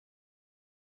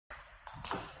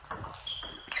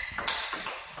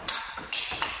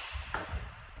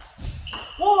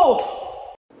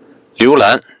琉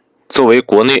蓝作为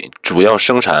国内主要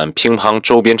生产乒乓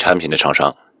周边产品的厂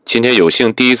商，今天有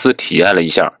幸第一次体验了一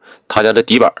下他家的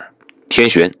底板天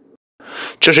璇。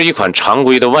这是一款常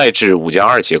规的外置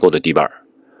5+2结构的底板，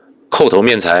扣头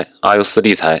面材阿尤斯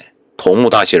立材，桐木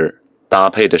大芯儿，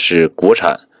搭配的是国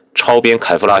产超边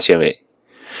凯夫拉纤维。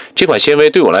这款纤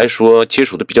维对我来说接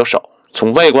触的比较少，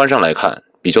从外观上来看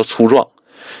比较粗壮，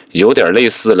有点类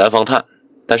似蓝方炭，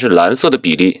但是蓝色的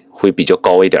比例会比较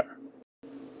高一点。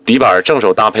底板正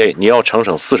手搭配尼奥乘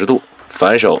省40度，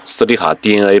反手斯利卡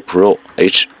DNA Pro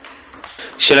H。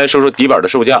 先来说说底板的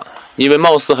售价，因为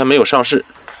貌似还没有上市，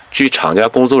据厂家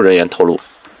工作人员透露，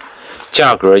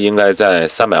价格应该在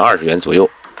320元左右。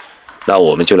那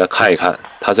我们就来看一看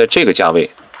它在这个价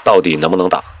位到底能不能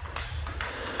打。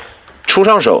初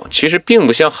上手其实并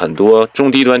不像很多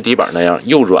中低端底板那样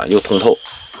又软又通透，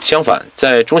相反，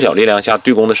在中小力量下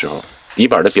对攻的时候，底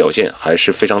板的表现还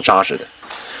是非常扎实的，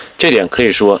这点可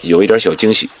以说有一点小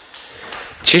惊喜。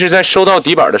其实在收到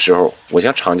底板的时候，我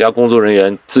向厂家工作人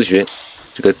员咨询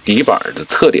这个底板的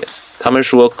特点，他们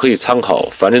说可以参考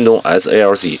樊振东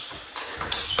SALC。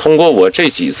 通过我这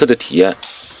几次的体验，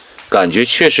感觉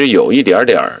确实有一点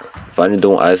点樊振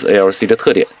东 SALC 的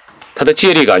特点，它的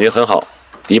借力感觉很好，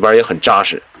底板也很扎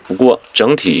实，不过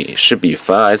整体是比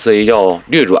樊 SA 要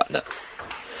略软的。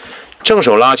正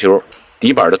手拉球，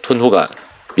底板的吞吐感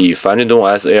比樊振东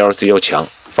SALC 要强，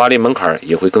发力门槛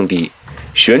也会更低，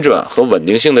旋转和稳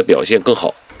定性的表现更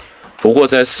好。不过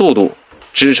在速度、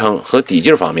支撑和底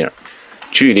劲方面，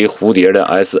距离蝴蝶的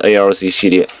SALC 系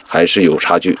列还是有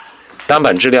差距，单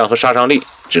板质量和杀伤力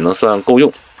只能算够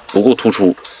用，不够突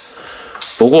出。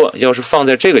不过要是放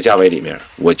在这个价位里面，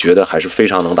我觉得还是非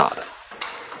常能打的。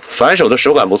反手的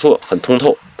手感不错，很通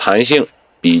透，弹性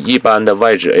比一般的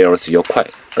外置 ALC 要快，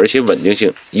而且稳定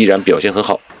性依然表现很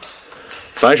好。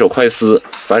反手快撕、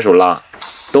反手拉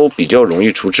都比较容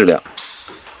易出质量，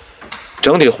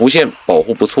整体弧线保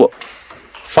护不错，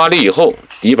发力以后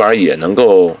底板也能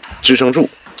够支撑住，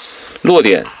落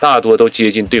点大多都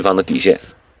接近对方的底线。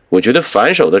我觉得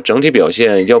反手的整体表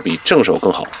现要比正手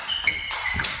更好。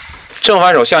正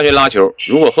反手下旋拉球，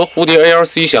如果和蝴蝶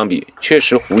ALC 相比，确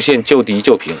实弧线较低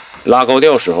较平，拉高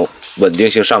调时候稳定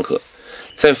性尚可。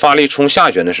在发力冲下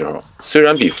旋的时候，虽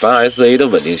然比樊 SA 的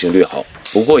稳定性略好，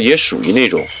不过也属于那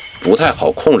种不太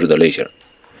好控制的类型。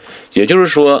也就是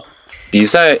说，比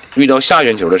赛遇到下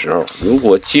旋球的时候，如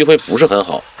果机会不是很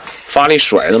好，发力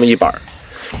甩那么一板，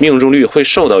命中率会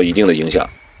受到一定的影响。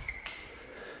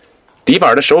底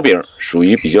板的手柄属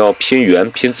于比较偏圆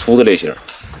偏粗的类型，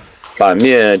板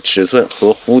面尺寸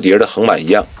和蝴蝶的横板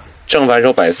一样，正反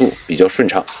手摆速比较顺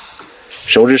畅，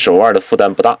手指手腕的负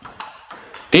担不大。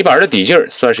底板的底劲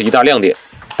算是一大亮点，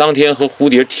当天和蝴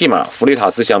蝶 T 码弗雷塔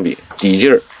斯相比，底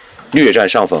劲略占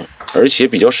上风，而且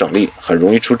比较省力，很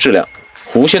容易出质量。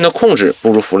弧线的控制不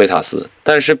如弗雷塔斯，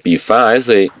但是比樊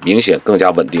SA 明显更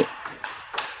加稳定。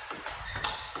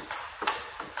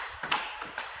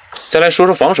再来说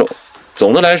说防守，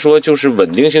总的来说就是稳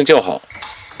定性较好，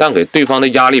但给对方的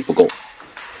压力不够，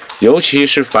尤其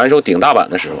是反手顶大板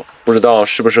的时候，不知道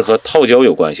是不是和套胶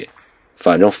有关系，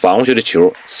反正防过去的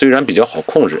球虽然比较好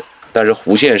控制，但是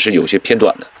弧线是有些偏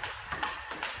短的。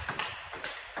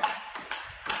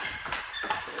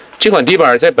这款底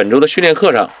板在本周的训练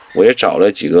课上，我也找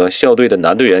了几个校队的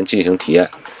男队员进行体验，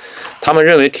他们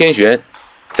认为天璇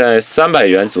在300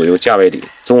元左右价位里，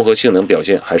综合性能表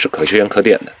现还是可圈可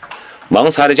点的。盲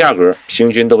猜的价格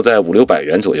平均都在500-600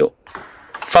元左右，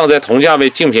放在同价位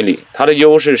竞品里，它的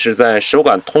优势是在手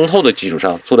感通透的基础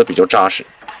上做得比较扎实，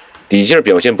底劲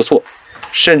表现不错，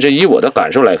甚至以我的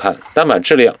感受来看，单板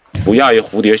质量不亚于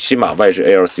蝴蝶新码外置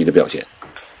ALC 的表现。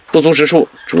不足之处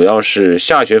主要是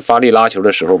下旋发力拉球的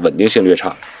时候稳定性略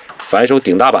差，反手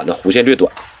顶大板的弧线略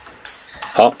短。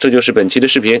好，这就是本期的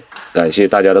视频，感谢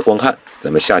大家的观看，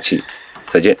咱们下期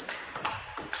再见。